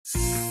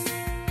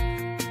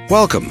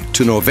Welcome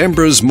to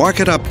November's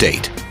Market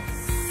Update,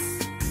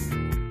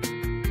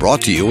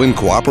 brought to you in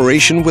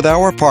cooperation with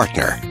our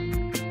partner.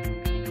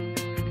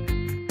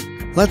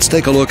 Let's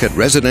take a look at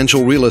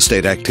residential real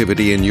estate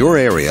activity in your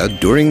area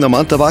during the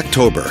month of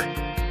October.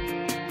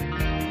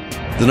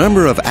 The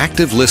number of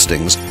active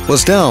listings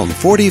was down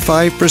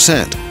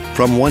 45%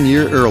 from 1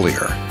 year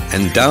earlier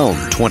and down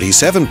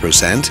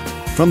 27%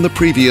 from the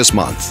previous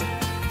month.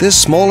 This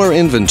smaller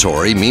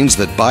inventory means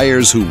that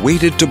buyers who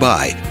waited to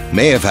buy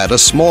may have had a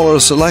smaller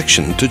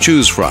selection to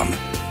choose from.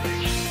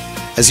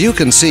 As you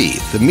can see,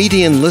 the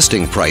median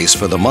listing price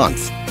for the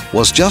month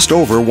was just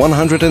over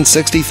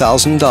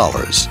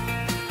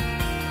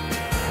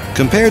 $160,000.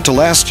 Compared to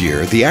last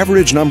year, the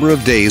average number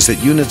of days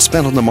that units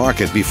spent on the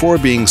market before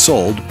being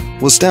sold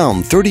was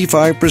down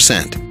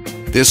 35%.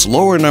 This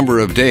lower number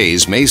of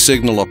days may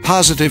signal a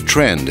positive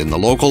trend in the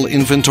local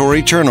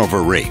inventory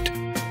turnover rate.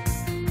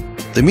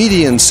 The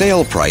median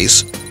sale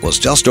price was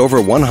just over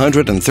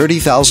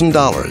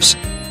 $130,000.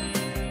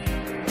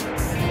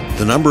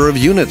 The number of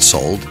units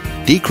sold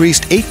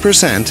decreased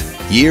 8%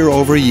 year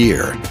over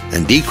year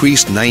and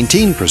decreased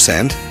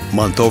 19%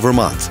 month over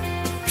month.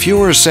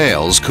 Fewer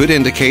sales could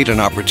indicate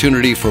an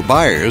opportunity for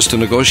buyers to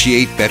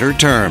negotiate better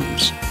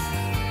terms.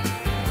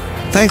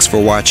 Thanks for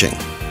watching.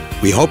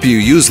 We hope you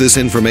use this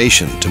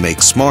information to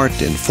make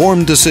smart,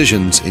 informed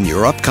decisions in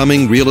your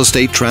upcoming real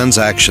estate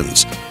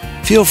transactions.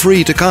 Feel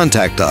free to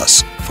contact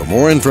us for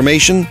more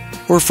information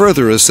or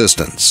further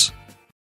assistance.